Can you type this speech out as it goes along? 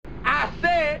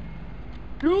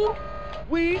Do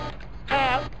we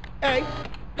have a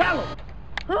problem?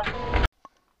 Huh?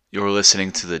 You're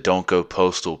listening to the Don't Go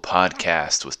Postal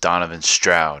podcast with Donovan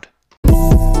Stroud.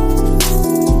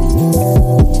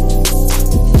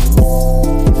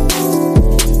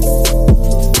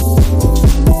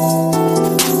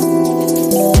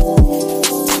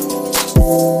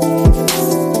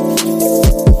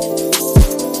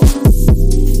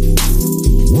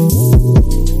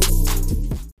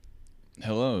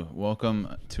 Hello,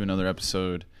 welcome to another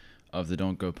episode of the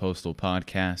Don't Go Postal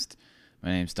podcast. My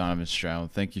name's Donovan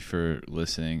Stroud. Thank you for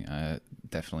listening. I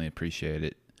definitely appreciate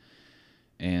it.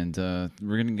 And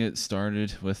we're going to get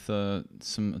started with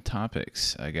some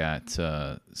topics. I got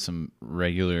some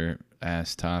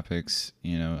regular-ass topics.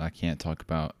 You know, I can't talk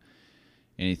about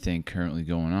anything currently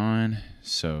going on.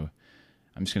 So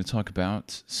I'm just going to talk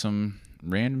about some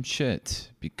random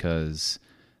shit because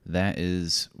that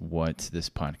is what this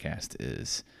podcast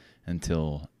is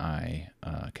until I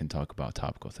can talk about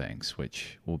topical things,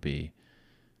 which will be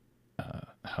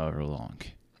however long.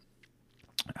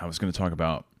 I was going to talk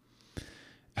about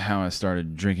how I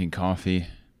started drinking coffee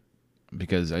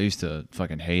because I used to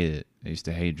fucking hate it. I used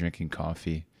to hate drinking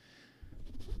coffee.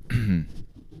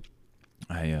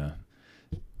 I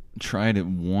tried it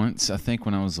once, I think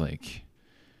when I was like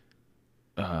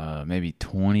maybe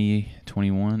 20,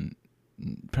 21,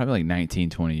 probably like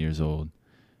 19, 20 years old.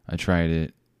 I tried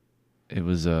it. It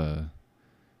was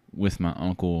with my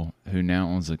uncle who now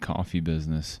owns a coffee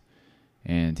business.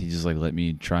 And he just like let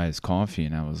me try his coffee,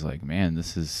 and I was like, "Man,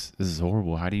 this is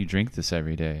horrible. How do you drink this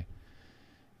every day?"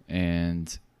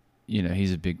 And you know,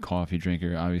 he's a big coffee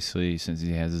drinker, obviously, since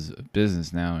he has his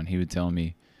business now. And he would tell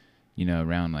me, you know,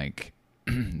 around like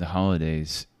the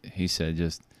holidays, he said,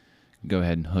 just go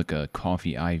ahead and hook a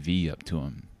coffee IV up to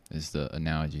him. Is the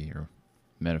analogy or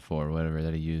metaphor or whatever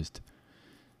that he used.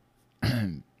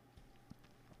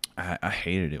 I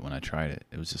hated it when I tried it.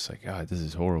 It was just like, God, this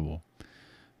is horrible.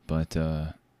 But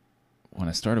when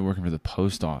I started working for the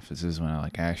post office is when I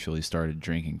like actually started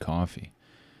drinking coffee.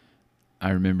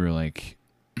 I remember like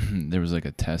there was like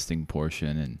a testing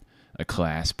portion and a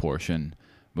class portion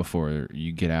before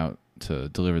you get out to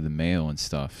deliver the mail and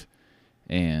stuff.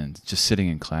 And just sitting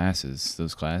in classes,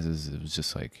 those classes, it was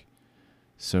just like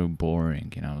so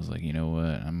boring. And I was like, you know what?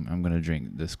 I'm going to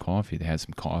drink this coffee. They had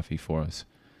some coffee for us.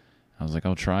 I was like,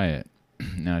 I'll try it.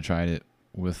 And I tried it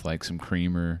with like some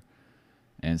creamer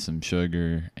and some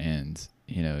sugar, and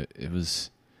you know, it was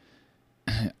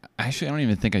actually, I don't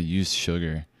even think I used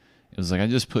sugar. It was like I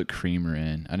just put creamer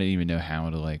in. I didn't even know how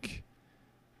to like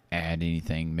add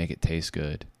anything, make it taste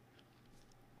good.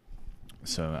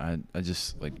 So I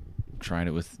just like tried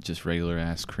it with just regular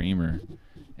ass creamer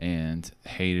and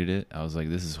hated it. I was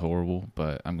like, this is horrible,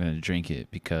 but I'm gonna drink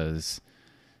it because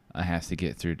I have to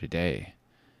get through today.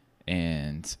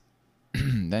 And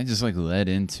that just like led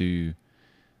into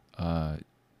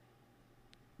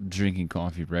drinking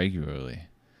coffee regularly.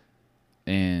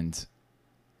 And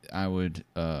I would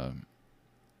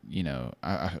you know,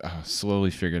 I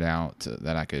slowly figured out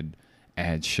that I could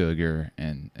add sugar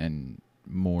and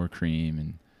more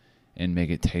cream and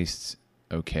make it taste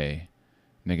okay,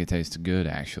 make it taste good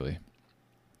actually.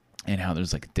 And how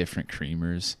there's like different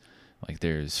creamers, like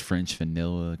there's French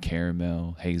vanilla,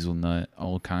 caramel, hazelnut,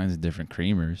 all kinds of different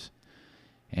creamers.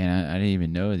 And I didn't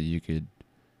even know that you could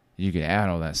add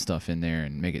all that stuff in there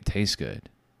and make it taste good.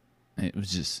 It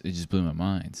just blew my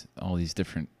mind. All these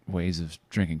different ways of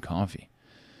drinking coffee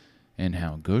and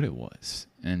how good it was.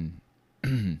 And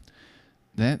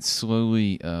that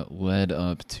slowly led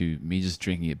up to me just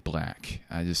drinking it black.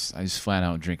 I just flat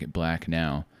out drink it black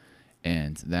now,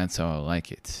 and that's how I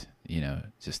like it. You know,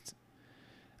 just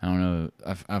I don't know.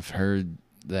 I've heard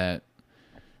that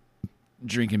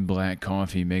drinking black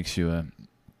coffee makes you a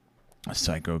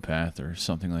psychopath or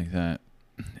something like that,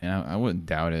 and I wouldn't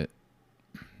doubt it.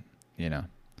 You know,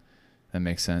 that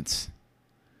makes sense.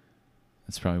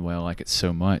 That's probably why I like it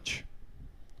so much,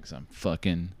 because I'm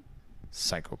fucking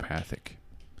psychopathic.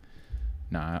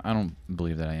 Nah, I don't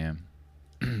believe that I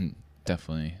am.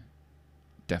 definitely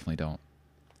don't.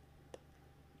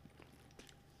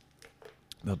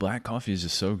 The black coffee is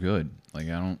just so good. Like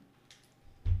I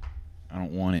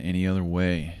don't want it any other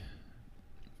way.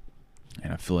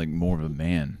 And I feel like more of a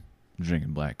man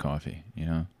drinking black coffee, you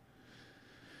know?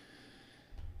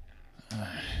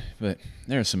 But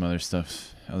there are some other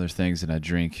things that I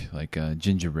drink, like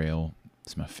ginger ale.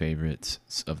 It's my favorite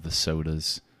of the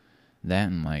sodas. That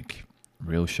and like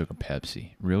real sugar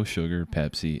Pepsi. Real sugar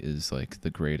Pepsi is like the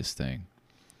greatest thing.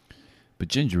 But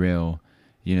ginger ale,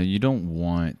 you know, you don't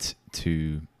want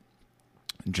to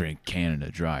drink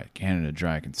Canada Dry. Canada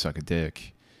Dry can suck a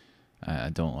dick. I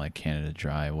don't like Canada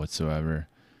Dry whatsoever.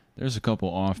 There's a couple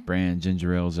off-brand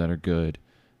ginger ales that are good,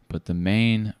 but the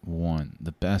main one,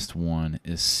 the best one,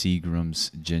 is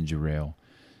Seagram's ginger ale.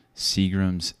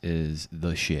 Seagram's is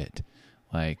the shit.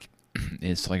 Like,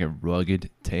 it's like a rugged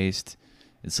taste.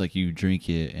 It's like you drink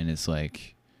it and it's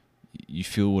like you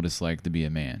feel what it's like to be a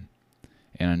man.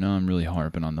 And I know I'm really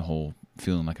harping on the whole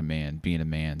feeling like a man, being a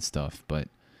man stuff, but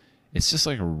it's just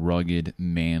like a rugged,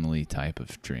 manly type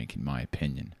of drink, in my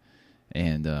opinion.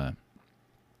 And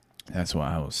that's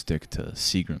why I will stick to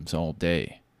Seagram's all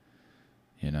day,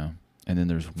 you know. And then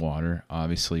there's water.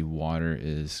 Obviously, water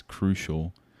is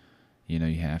crucial. You know,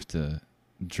 you have to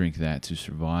drink that to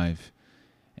survive.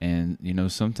 And, you know,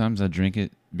 sometimes I drink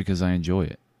it because I enjoy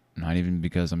it. Not even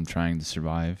because I'm trying to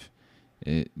survive.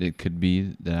 It could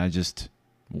be that I just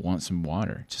want some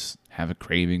water. Just have a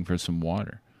craving for some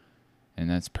water. And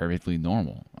that's perfectly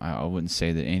normal. I wouldn't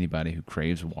say that anybody who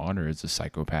craves water is a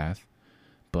psychopath.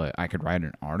 But I could write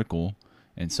an article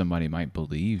and somebody might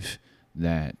believe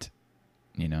that,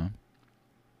 you know.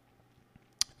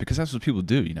 Because that's what people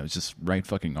do, you know, just write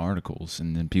fucking articles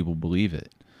and then people believe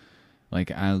it.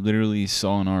 Like, I literally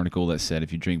saw an article that said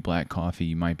if you drink black coffee,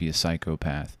 you might be a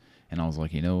psychopath. And I was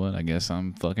like, you know what? I guess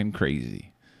I'm fucking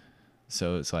crazy.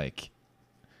 So it's like,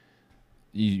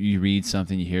 you read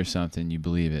something, you hear something, you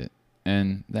believe it.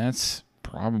 And that's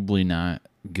probably not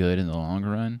good in the long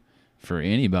run for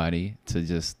anybody to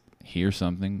just hear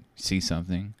something, see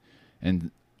something,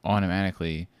 and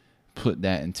automatically put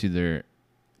that into their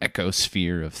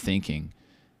ecosphere of thinking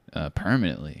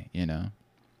permanently, you know.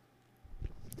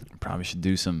 Probably should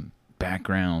do some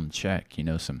background check, you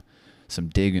know, some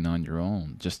digging on your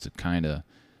own just to kind of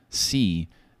see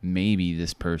maybe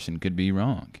this person could be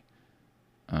wrong.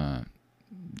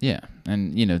 Yeah,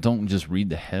 and, you know, don't just read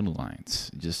the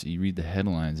headlines. Just you read the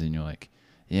headlines and you're like,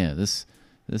 yeah, this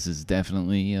is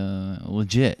definitely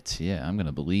legit. Yeah, I'm going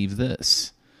to believe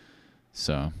this.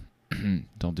 So,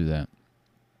 don't do that.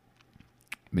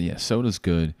 But yeah, soda's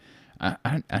good.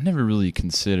 I never really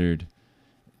considered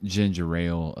ginger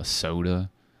ale a soda.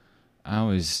 I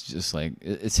was just like,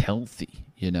 it's healthy,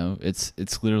 you know?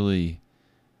 It's literally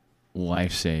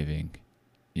life-saving.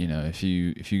 You know, if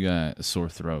you got a sore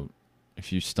throat,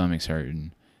 if your stomach's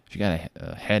hurting, if you got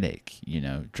a headache, you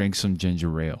know, drink some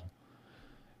ginger ale.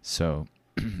 So,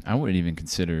 I wouldn't even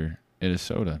consider it a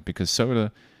soda because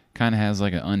soda kind of has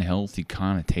like an unhealthy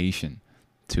connotation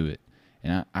to it.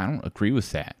 And I don't agree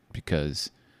with that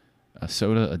because a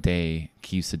soda a day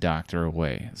keeps the doctor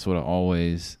away. That's what I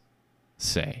always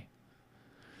say.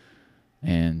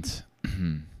 And,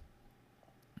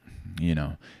 you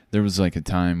know, there was like a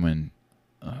time when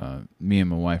me and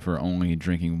my wife were only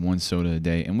drinking one soda a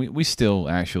day. And we still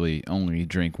actually only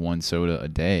drink one soda a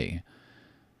day.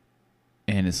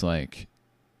 And it's like,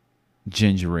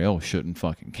 ginger ale shouldn't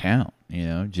fucking count, you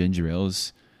know? Ginger ale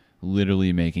is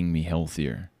literally making me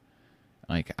healthier.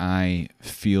 Like, I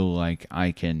feel like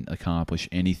I can accomplish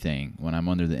anything when I'm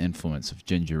under the influence of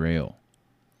ginger ale.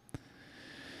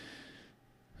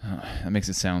 That makes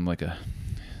it sound like a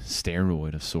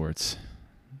steroid of sorts.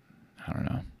 I don't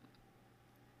know.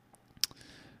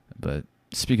 But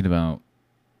speaking about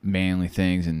manly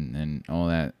things and all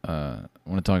that, I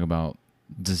want to talk about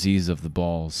disease of the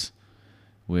balls,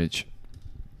 which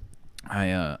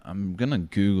I'm going to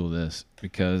Google this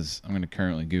because I'm going to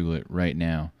currently Google it right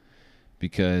now.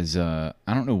 Because I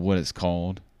don't know what it's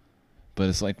called, but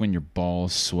it's like when your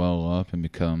balls swell up and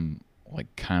become like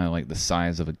kind of like the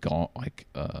size of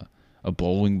a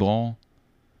bowling ball.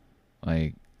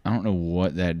 Like, I don't know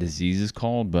what that disease is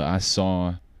called, but I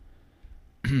saw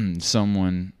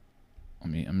someone.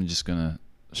 I'm just gonna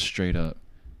straight up.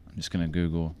 I'm just gonna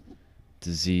Google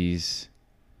disease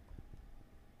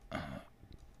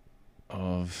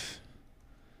of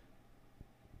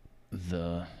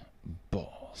the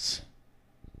balls.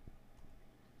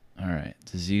 All right,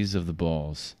 disease of the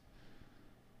balls.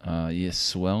 Yes,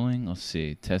 swelling. Let's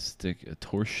see, testic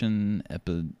torsion,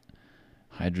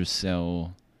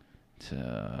 hydrocele,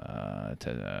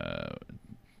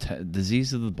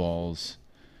 disease of the balls,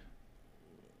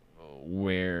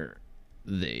 where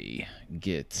they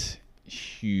get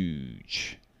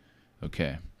huge.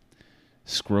 Okay,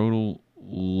 scrotal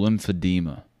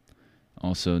lymphedema,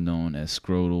 also known as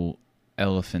scrotal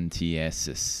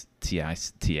elephantiasis,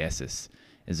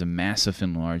 is a massive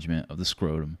enlargement of the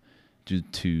scrotum due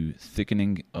to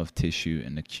thickening of tissue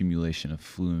and accumulation of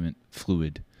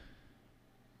fluid.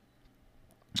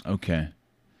 Okay.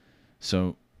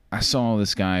 So I saw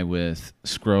this guy with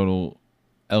scrotal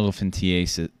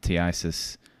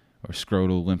elephantiasis or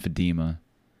scrotal lymphedema,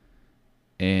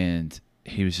 and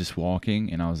he was just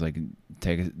walking, and I was like,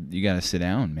 you gotta sit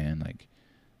down, man. Like,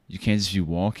 you can't just be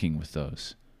walking with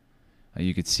those.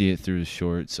 You could see it through his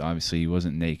shorts. Obviously, he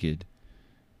wasn't naked.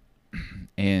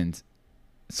 And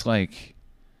it's like,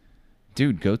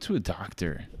 dude, go to a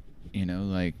doctor. You know,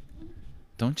 like,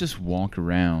 don't just walk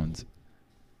around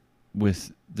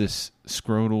with this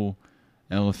scrotal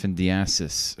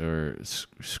elephantiasis or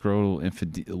scrotal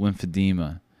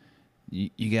lymphedema.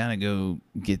 You gotta go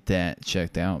get that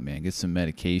checked out, man. Get some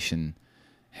medication.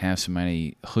 Have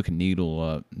somebody hook a needle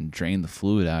up and drain the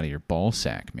fluid out of your ball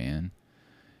sack, man.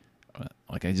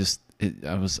 Like,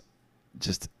 I was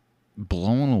just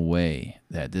blown away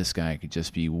that this guy could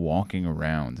just be walking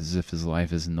around as if his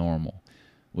life is normal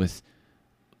with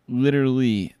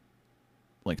literally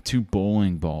like 2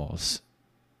 bowling balls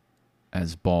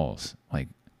as balls. Like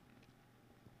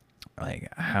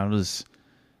how does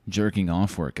jerking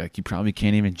off work? Like, you probably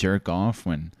can't even jerk off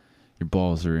when your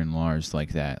balls are enlarged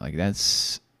like that. Like,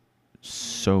 that's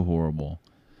so horrible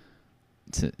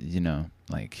to,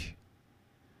 like,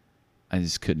 I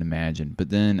just couldn't imagine. But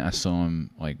then I saw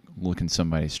him like look in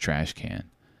somebody's trash can,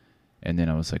 and then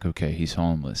I was like, okay, he's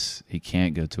homeless. He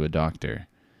can't go to a doctor.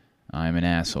 I'm an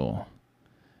asshole.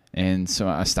 And so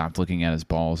I stopped looking at his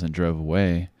balls and drove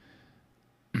away.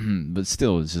 But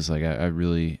still, it's just like, I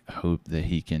really hope that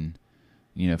he can,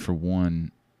 for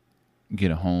one, get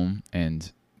a home,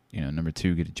 and, number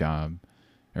 2, get a job.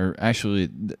 Or actually,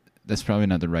 that's probably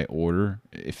not the right order.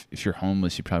 If you're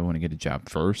homeless, you probably want to get a job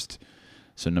first.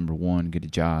 So number 1, get a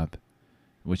job,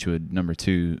 which would, number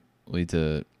 2, lead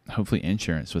to hopefully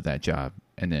insurance with that job.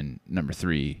 And then number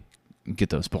 3, get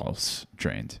those balls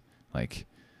drained. Like,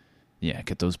 yeah,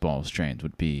 get those balls drained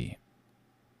would be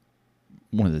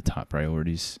one of the top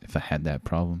priorities if I had that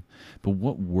problem. But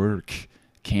what work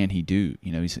can he do?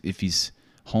 If he's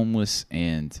homeless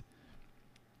and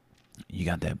you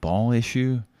got that ball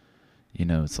issue,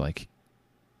 it's like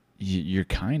you're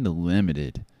kind of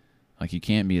limited. Like, you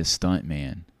can't be a stunt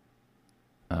man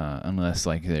unless,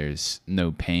 like, there's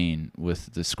no pain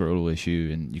with the scrotal issue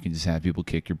and you can just have people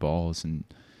kick your balls and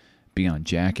be on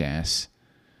Jackass.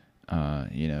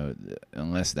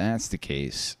 Unless that's the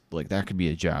case, like, that could be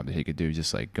a job that he could do,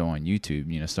 just like go on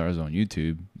YouTube, stars on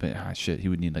YouTube. But shit, he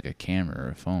would need like a camera or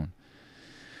a phone.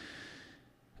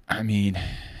 I mean,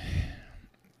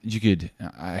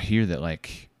 I hear that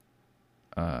like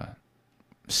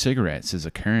cigarettes is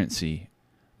a currency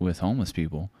with homeless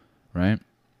people, right?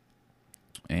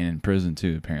 And in prison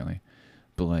too, apparently.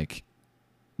 But like,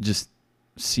 just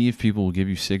see if people will give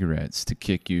you cigarettes to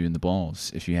kick you in the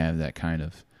balls if you have that kind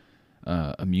of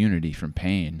immunity from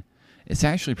pain. It's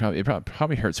actually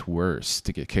probably hurts worse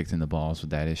to get kicked in the balls with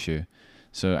that issue.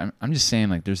 So I'm just saying,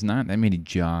 like, there's not that many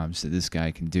jobs that this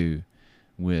guy can do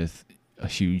with a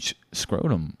huge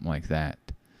scrotum like that.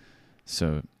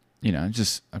 So,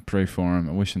 I pray for him.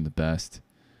 I wish him the best.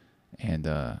 And,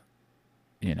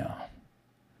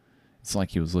 it's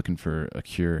like he was looking for a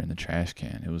cure in the trash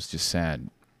can. It was just sad.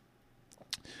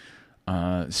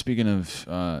 Speaking of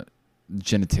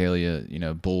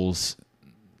genitalia, bulls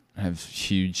have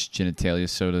huge genitalia.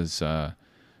 So does,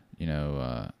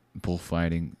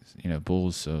 bullfighting.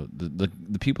 Bulls. So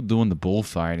the people doing the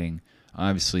bullfighting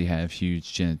obviously have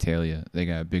huge genitalia. They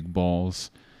got big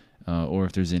balls. Or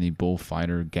if there's any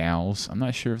bullfighter gals. I'm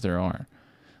not sure if there are.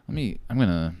 I'm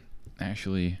gonna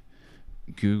actually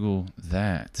Google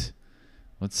that.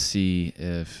 Let's see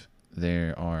if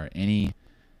there are any.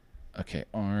 Okay,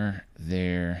 are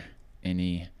there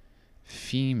any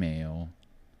female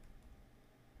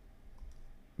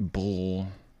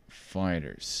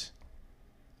bullfighters?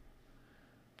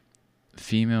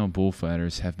 Female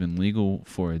bullfighters have been legal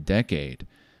for a decade,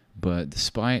 but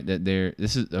despite that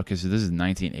this is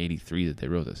 1983 that they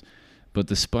wrote this. But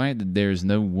despite that there is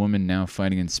no woman now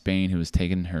fighting in Spain who has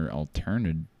taken her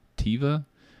alternativa,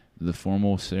 the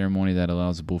formal ceremony that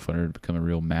allows a bullfighter to become a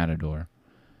real matador.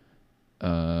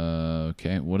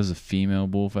 Okay, what is a female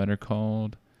bullfighter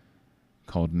called?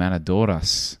 Called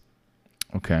matadoras.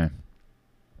 Okay.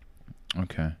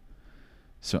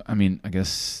 So, I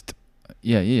guess,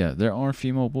 yeah, there are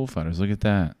female bullfighters. Look at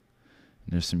that.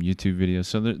 There's some YouTube videos.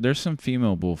 So there's some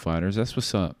female bullfighters. That's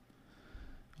what's up.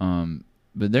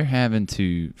 But they're having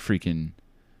to freaking,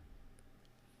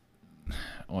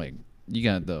 like, you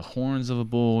got the horns of a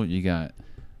bull. You got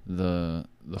the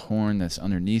horn that's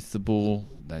underneath the bull,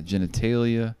 that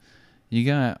genitalia. You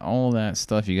got all that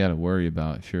stuff you got to worry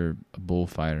about if you're a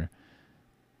bullfighter.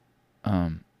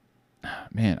 Man,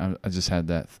 I just had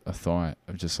a thought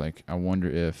of just like, I wonder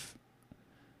if,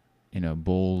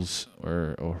 bulls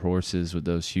or horses with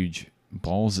those huge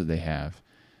balls that they have,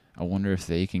 I wonder if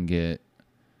they can get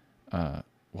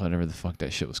whatever the fuck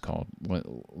that shit was called.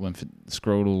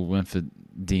 Scrotal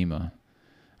lymphedema.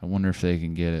 I wonder if they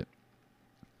can get it.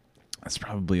 That's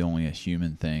probably only a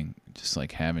human thing, just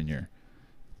like having your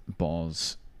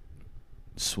balls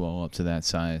swell up to that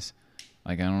size.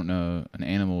 Like, I don't know, an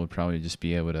animal would probably just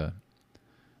be able to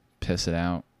piss it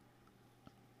out.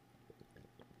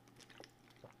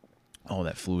 All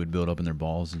that fluid build up in their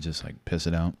balls and just like piss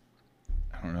it out.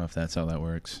 I don't know if that's how that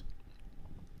works.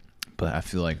 But I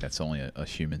feel like that's only a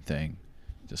human thing.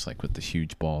 Just like with the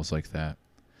huge balls like that.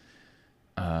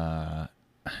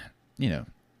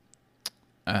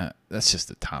 That's just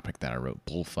the topic that I wrote.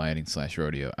 Bullfighting /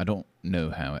 rodeo. I don't know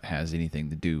how it has anything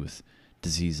to do with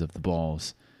disease of the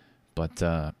balls. But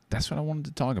that's what I wanted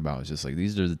to talk about. It's just like,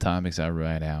 these are the topics I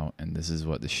write out, and this is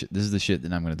what this is the shit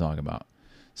that I'm going to talk about.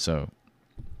 So,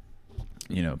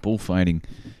 bullfighting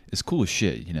is cool as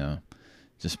shit,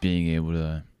 just being able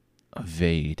to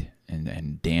evade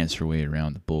and dance your way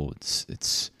around the bull.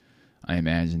 It's I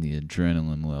imagine the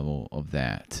adrenaline level of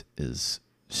that is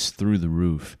through the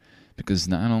roof, because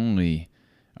not only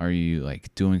are you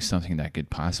like doing something that could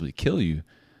possibly kill you,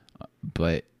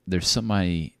 but there's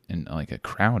somebody in like a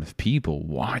crowd of people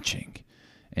watching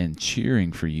and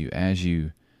cheering for you as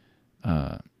you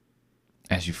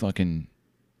fucking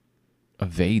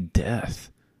evade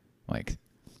death. Like,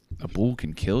 a bull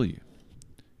can kill you,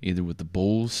 either with the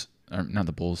bulls, or not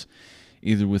the bulls,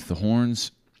 either with the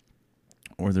horns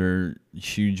or their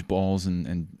huge balls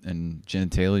and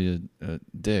genitalia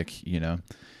dick.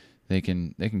 They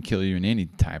can kill you in any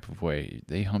type of way.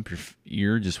 They hump your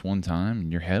ear just one time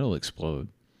and your head will explode.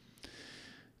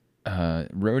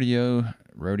 Rodeo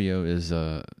is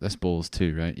that's bulls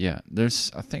too, right? Yeah,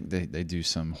 I think they do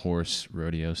some horse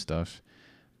rodeo stuff,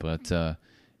 but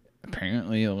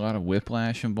apparently a lot of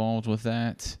whiplash involved with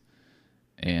that.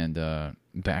 And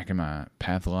back in my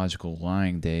pathological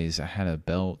lying days, I had a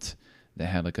belt that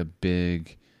had like a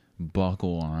big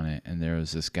buckle on it, and there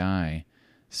was this guy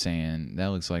saying that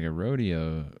looks like a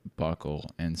rodeo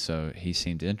buckle, and so he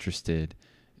seemed interested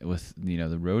with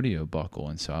the rodeo buckle,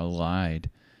 and so I lied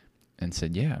and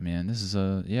said, yeah, man, this is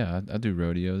I do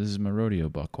rodeo, this is my rodeo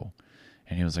buckle.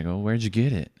 And he was like, oh, where'd you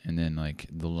get it? And then like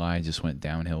the lie just went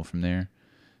downhill from there.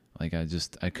 Like, I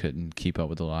couldn't keep up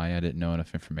with the lie. I didn't know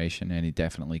enough information, and he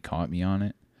definitely caught me on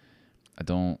it. I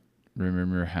don't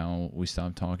remember how we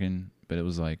stopped talking, but it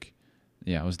was like,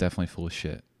 yeah, I was definitely full of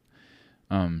shit.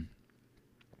 Yeah,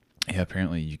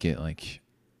 apparently you get like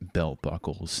belt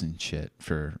buckles and shit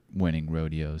for winning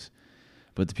rodeos.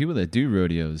 But the people that do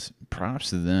rodeos, props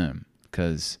to them,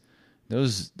 because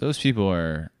those people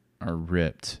are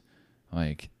ripped.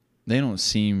 Like, they don't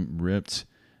seem ripped,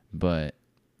 but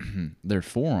their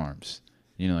forearms,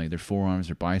 like their forearms,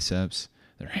 their biceps,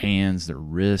 their hands, their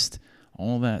wrist,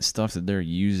 all that stuff that they're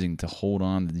using to hold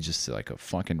on to just like a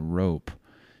fucking rope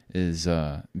is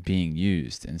being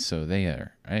used. And so they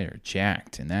are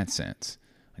jacked in that sense.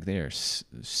 Like, they are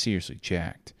seriously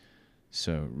jacked.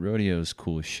 So rodeo's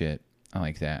cool as shit. I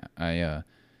like that. I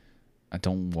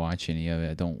don't watch any of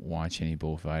it. I don't watch any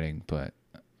bullfighting, but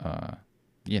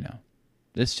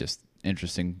it's just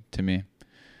interesting to me.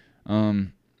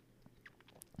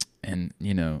 And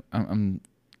I'm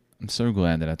so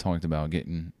glad that I talked about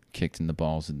getting kicked in the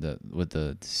balls with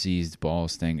the diseased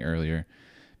balls thing earlier,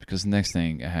 because the next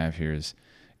thing I have here is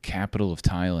capital of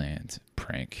Thailand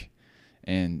prank,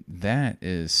 and that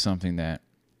is something that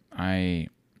I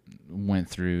went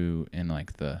through in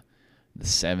like the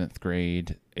 7th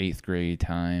grade, 8th grade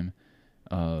time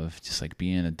of just like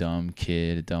being a dumb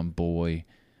kid, a dumb boy,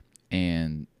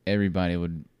 and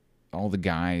all the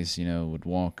guys, would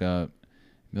walk up,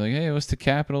 be like, hey, what's the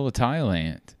capital of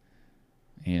Thailand?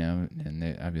 And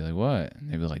I'd be like, what?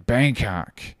 And they'd be like,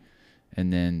 Bangkok.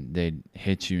 And then they'd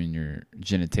hit you in your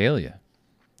genitalia.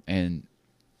 And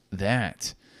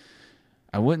that,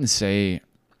 I wouldn't say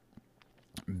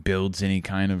builds any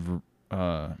kind of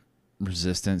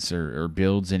resistance or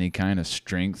builds any kind of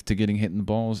strength to getting hit in the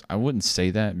balls. I wouldn't say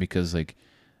that, because like,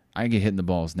 I get hit in the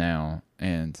balls now,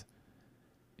 and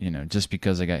just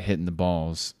because I got hit in the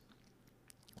balls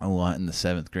a lot in the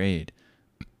 7th grade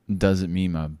doesn't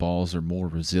mean my balls are more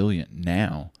resilient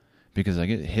now, because I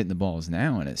get hit in the balls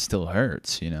now and it still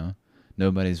hurts.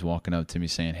 Nobody's walking up to me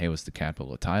saying, hey, what's the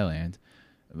capital of Thailand?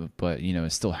 But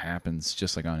it still happens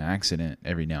just like on accident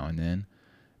every now and then,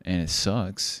 and it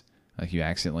sucks. Like, you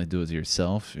accidentally do it to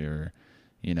yourself, or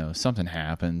something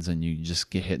happens and you just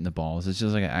get hit in the balls. It's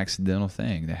just like an accidental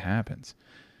thing that happens.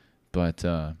 But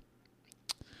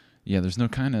yeah, there's no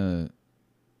kind of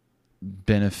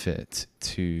benefit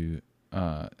to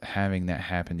having that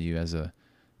happen to you as a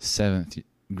 7th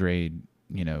grade,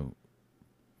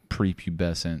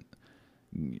 prepubescent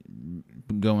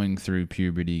going through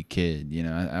puberty kid. You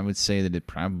know, I would say that it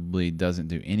probably doesn't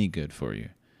do any good for you.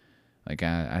 Like,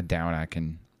 I doubt I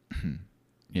can,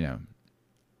 you know,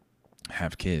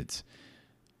 have kids.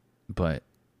 But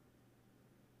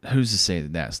who's to say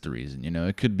that that's the reason? You know,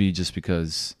 it could be just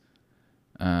because,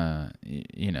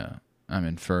 you know, I'm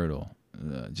infertile.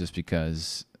 Just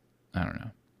because, I don't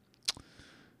know.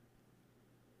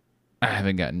 I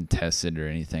haven't gotten tested or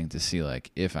anything to see,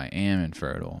 like, if I am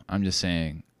infertile. I'm just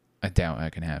saying I doubt I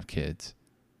can have kids.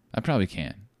 I probably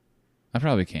can.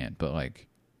 But, like,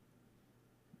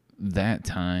 that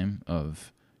time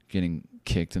of getting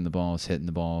kicked in the balls, hitting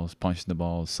the balls, punching the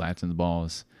balls, slapped in the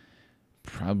balls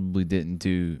probably didn't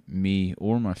do me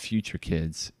or my future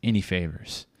kids any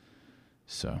favors.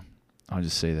 So I'll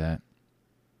just say that.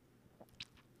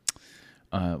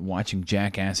 Watching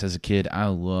Jackass as a kid, I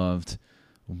loved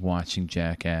watching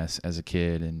Jackass as a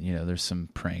kid, and you know, there's some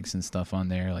pranks and stuff on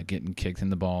there, like getting kicked in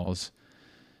the balls,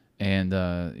 and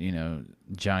you know,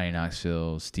 Johnny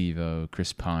Knoxville, Steve-O,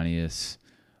 Chris Pontius,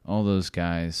 all those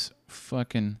guys,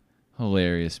 fucking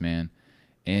hilarious, man.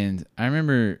 And I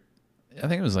remember, I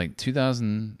think it was like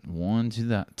 2001,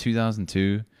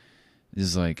 2002.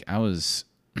 Is like I was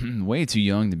way too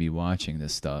young to be watching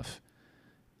this stuff.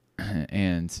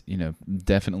 And, you know,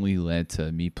 definitely led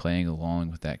to me playing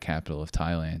along with that Capital of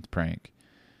Thailand prank.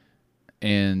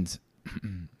 And,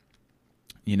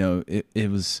 you know,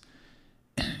 it was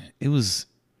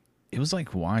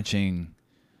like watching,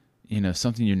 you know,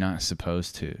 something you're not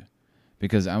supposed to,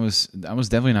 because I was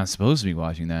definitely not supposed to be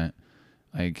watching that.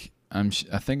 Like, I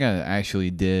think I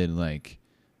actually did, like,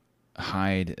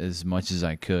 hide as much as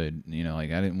I could. You know,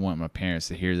 like, I didn't want my parents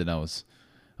to hear that I was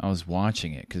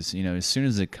watching it, because, you know, as soon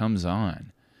as it comes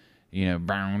on, you know,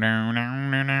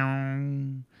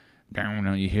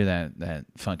 you hear that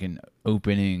fucking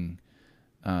opening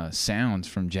sounds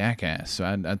from Jackass. So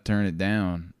I'd turn it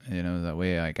down, you know, that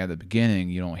way, like, at the beginning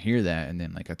you don't hear that, and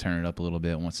then, like, I turn it up a little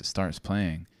bit once it starts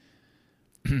playing.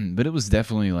 But it was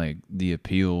definitely, like, the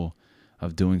appeal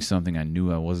of doing something I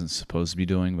knew I wasn't supposed to be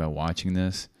doing by watching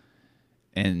this.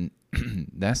 And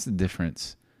that's the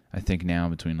difference, I think, now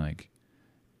between, like,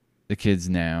 the kids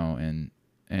now and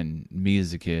me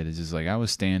as a kid. Is just like, I was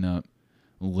staying up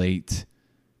late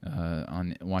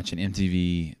on watching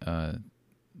MTV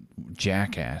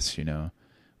Jackass, you know,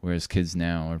 whereas kids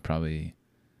now are probably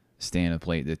staying up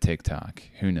late to TikTok.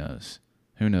 Who knows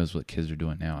what kids are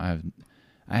doing now?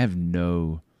 I have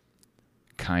no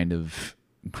kind of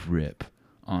grip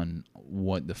on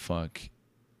what the fuck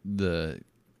the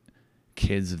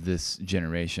kids of this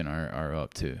generation are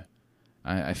up to.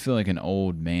 I feel like an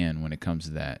old man when it comes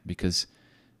to that, because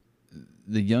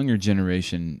the younger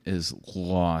generation is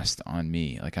lost on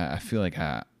me. Like, I feel like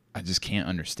I just can't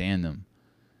understand them.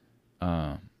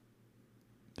 But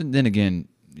then again,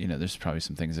 you know, there's probably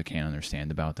some things I can't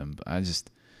understand about them, but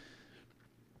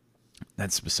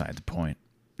that's beside the point.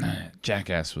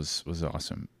 Jackass was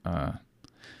awesome.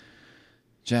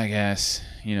 Jackass,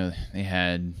 you know, they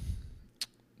had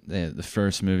the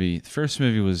first movie. The first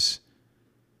movie was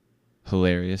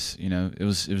hilarious. You know, it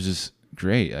was just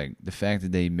great. Like, the fact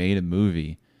that they made a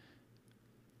movie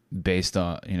based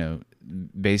on, you know,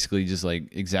 basically just like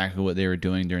exactly what they were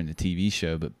doing during the TV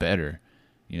show, but better.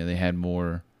 You know, they had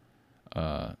more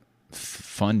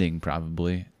funding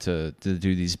probably to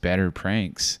do these better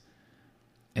pranks.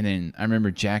 And then I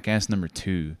remember Jackass number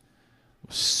 2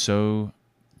 was so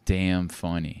damn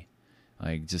funny.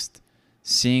 Like, just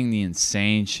seeing the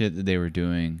insane shit that they were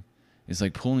doing. It's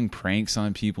like pulling pranks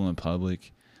on people in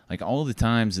public. Like, all the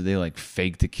times that they, like,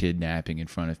 faked a kidnapping in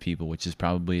front of people, which is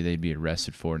probably they'd be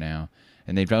arrested for now.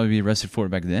 And they'd probably be arrested for it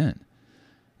back then.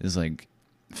 It's like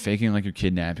faking like you're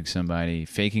kidnapping somebody,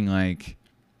 faking like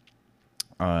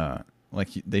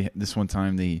this one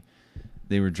time they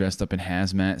were dressed up in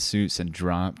hazmat suits and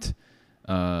dropped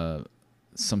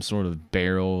some sort of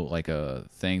barrel, like a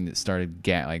thing that started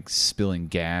like spilling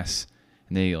gas,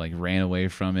 and they like ran away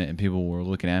from it, and people were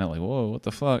looking at it like, whoa, what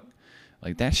the fuck?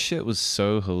 Like, that shit was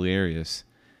so hilarious.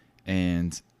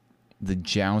 And the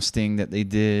jousting that they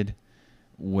did,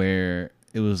 where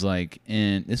it was like,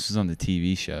 this was on the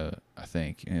TV show, I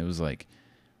think, and it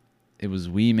was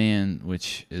Wee Man,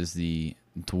 which is the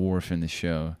dwarf in the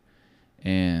show,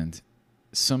 and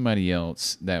somebody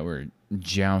else that were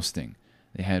jousting.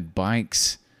 They had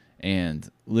bikes and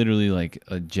literally like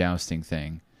a jousting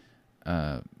thing,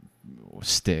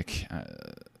 stick,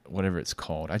 whatever it's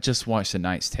called. I just watched A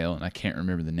Knight's Tale and I can't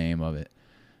remember the name of it.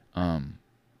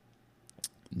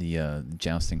 The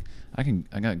jousting. I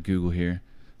got Google here.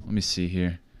 Let me see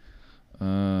here.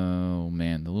 Oh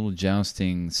man, the little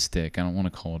jousting stick. I don't want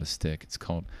to call it a stick. It's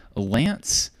called a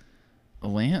lance. A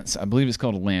lance? I believe it's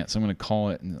called a lance. I'm going to call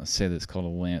it and say that it's called a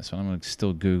lance, but I'm going to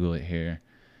still Google it here.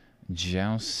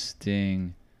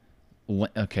 Jousting.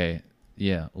 Okay.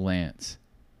 Yeah, lance.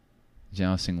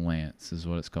 Jousting lance is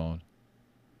what it's called.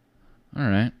 All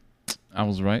right. I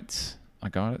was right. I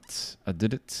got it. I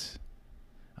did it.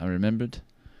 I remembered.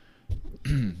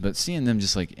 But seeing them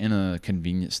just like in a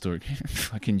convenience store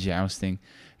fucking jousting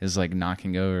is like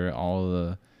knocking over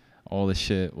all the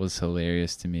shit was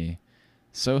hilarious to me.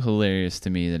 So hilarious to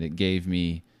me that it gave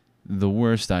me the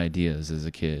worst ideas as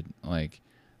a kid. Like,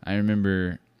 I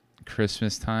remember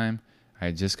Christmas time, I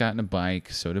had just gotten a bike,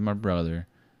 so did my brother,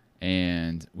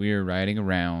 and we were riding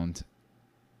around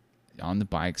on the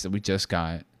bikes that we just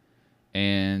got,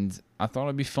 and I thought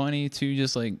it'd be funny to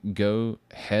just like go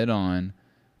head on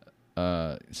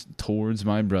towards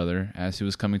my brother as he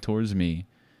was coming towards me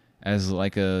as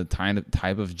like a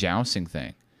type of jousting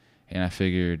thing. And I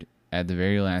figured at the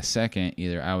very last second,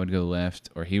 either I would go left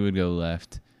or he would go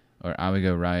left, or I would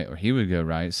go right or he would go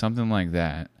right, something like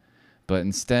that. But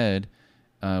instead,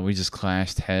 we just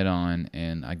clashed head on,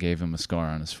 and I gave him a scar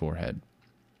on his forehead.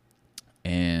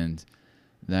 And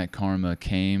that karma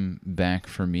came back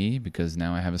for me because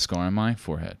now I have a scar on my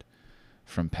forehead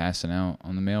from passing out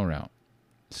on the mail route.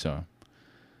 So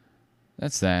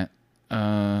that's that.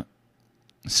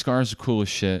 Scars are cool as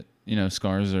shit. You know,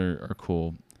 scars are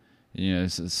cool. You know,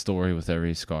 it's a story with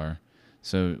every scar.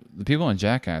 So the people on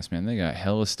Jackass, man, they got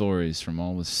hella stories from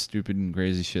all the stupid and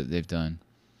crazy shit they've done.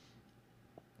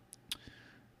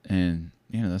 And,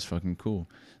 you know, that's fucking cool.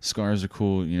 Scars are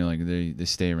cool. You know, like they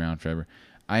stay around forever.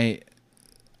 I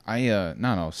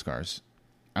not all scars.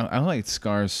 I liked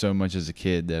scars so much as a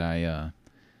kid that I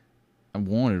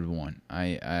wanted one.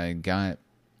 I got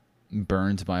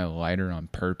burned by a lighter on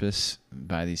purpose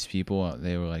by these people.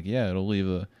 They were like, yeah, it'll leave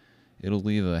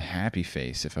a happy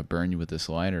face if I burn you with this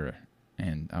lighter.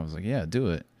 And I was like, yeah, do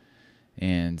it.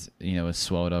 And, you know, it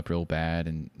swelled up real bad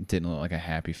and didn't look like a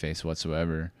happy face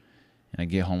whatsoever. And I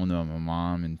get home to my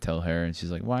mom and tell her, and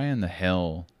she's like, why in the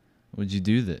hell would you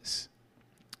do this?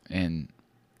 And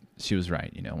she was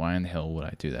right, you know, why in the hell would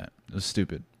I do that? It was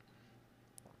stupid.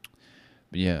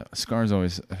 But yeah, scars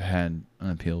always have had an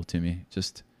appeal to me.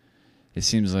 Just, it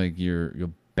seems like you're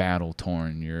battle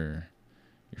torn, you're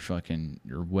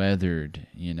weathered,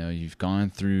 you know, you've gone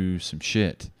through some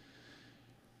shit.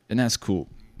 And that's cool.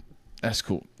 That's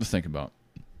cool to think about.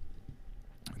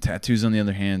 Tattoos, on the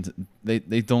other hand, they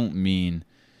don't mean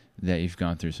that you've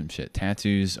gone through some shit.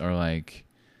 Tattoos are like,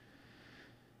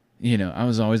 you know, I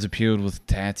was always appealed with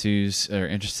tattoos, or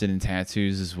interested in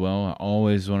tattoos as well. I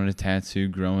always wanted a tattoo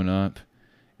growing up.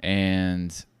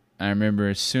 And I remember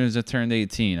as soon as I turned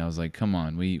 18, I was like, come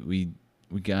on, we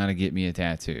gotta get me a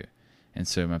tattoo. And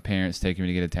so my parents taking me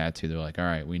to get a tattoo, they're like, all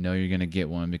right, we know you're going to get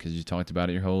one because you talked about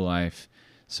it your whole life.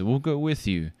 So we'll go with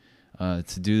you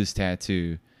to do this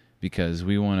tattoo because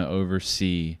we want to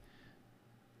oversee,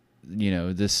 you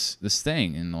know, this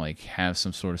thing and like have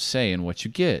some sort of say in what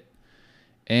you get.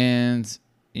 And,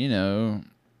 you know,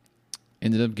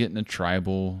 ended up getting a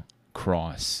tribal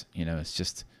cross. You know, it's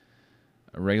just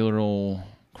a regular old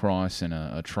cross in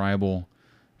a tribal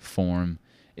form.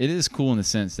 It is cool in the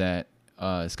sense that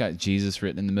it's got Jesus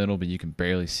written in the middle, but you can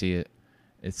barely see it.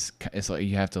 It's like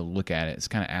you have to look at it. It's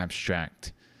kind of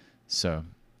abstract. So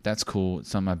that's cool.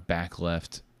 It's on my back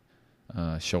left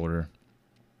shoulder.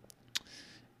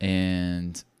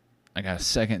 And I got a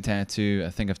second tattoo.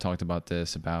 I think I've talked about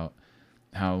this, about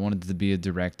how I wanted to be a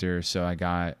director. So I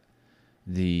got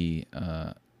the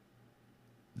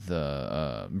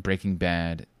Breaking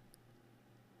Bad,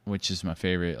 which is my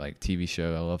favorite like TV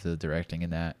show. I love the directing in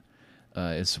that.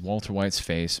 It's Walter White's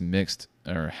face mixed,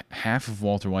 or half of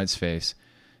Walter White's face,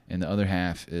 and the other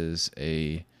half is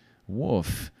a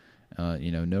wolf.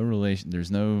 You know, no relation. There's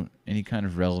no any kind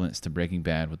of relevance to Breaking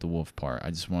Bad with the wolf part.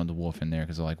 I just wanted the wolf in there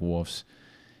because I like wolves.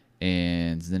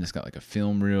 And then it's got like a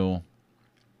film reel,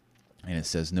 and it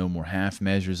says no more half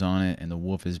measures on it, and the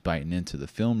wolf is biting into the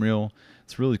film reel.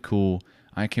 It's really cool.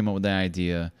 I came up with that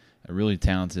idea. A really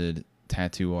talented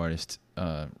tattoo artist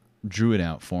drew it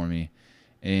out for me.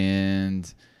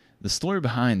 And the story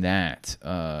behind that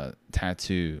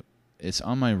tattoo, it's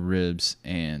on my ribs,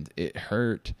 and it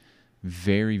hurt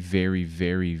very, very,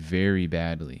 very, very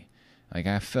badly. Like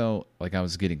I felt like I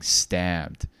was getting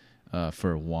stabbed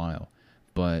for a while.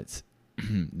 But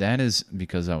that is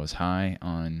because I was high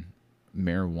on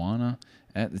marijuana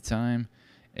at the time,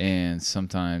 and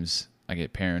sometimes I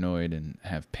get paranoid and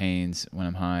have pains when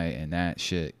I'm high, and that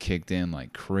shit kicked in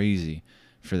like crazy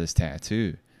for this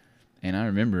tattoo. And I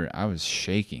remember I was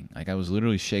shaking. Like I was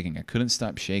literally shaking. I couldn't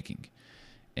stop shaking.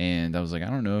 And I was like, I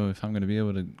don't know if I'm going to be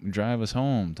able to drive us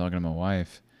home, talking to my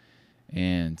wife.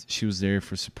 and she was there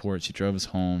for support. She drove us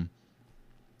home,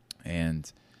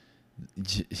 and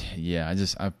yeah,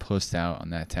 I pussed out on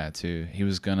that tattoo. He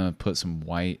was gonna put some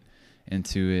white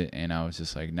into it, and I was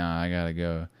just like, nah, I gotta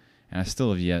go. And I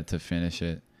still have yet to finish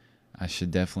it. I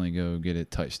should definitely go get it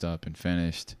touched up and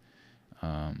finished.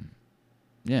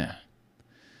 Yeah.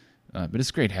 But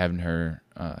it's great having her,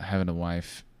 having a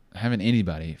wife, having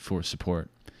anybody for support.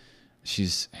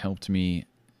 She's helped me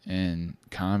in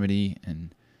comedy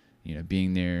and, you know,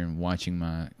 being there and watching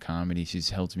my comedy.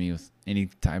 She's helped me with any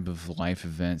type of life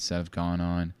events that have gone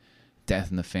on, death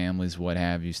in the families, what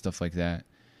have you, stuff like that.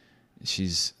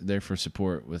 She's there for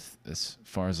support with as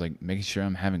far as like making sure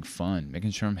I'm having fun,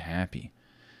 making sure I'm happy.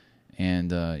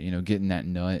 And, you know, getting that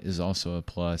nut is also a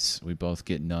plus. We both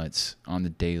get nuts on the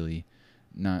daily.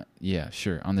 On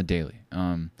the daily.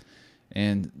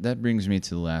 And that brings me to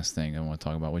the last thing I want to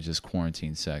talk about, which is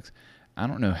quarantine sex. I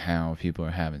don't know how people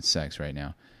are having sex right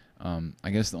now. I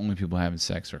guess the only people having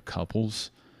sex are couples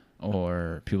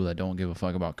or people that don't give a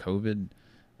fuck about COVID.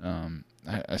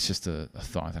 That's just a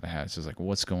thought that I had. It's just like,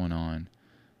 what's going on?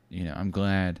 You know, I'm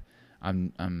glad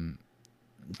I'm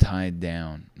tied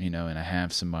down, you know, and I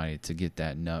have somebody to get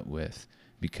that nut with,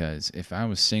 because if I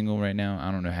was single right now,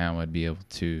 I don't know how I'd be able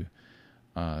to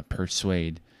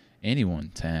persuade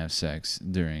anyone to have sex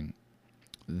during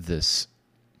this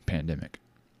pandemic.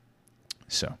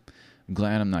 So I'm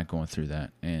glad I'm not going through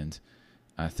that. And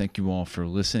I thank you all for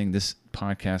listening. This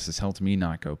podcast has helped me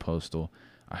not go postal.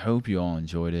 I hope you all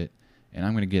enjoyed it, and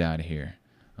I'm going to get out of here.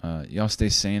 Y'all stay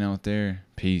sane out there.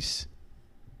 Peace.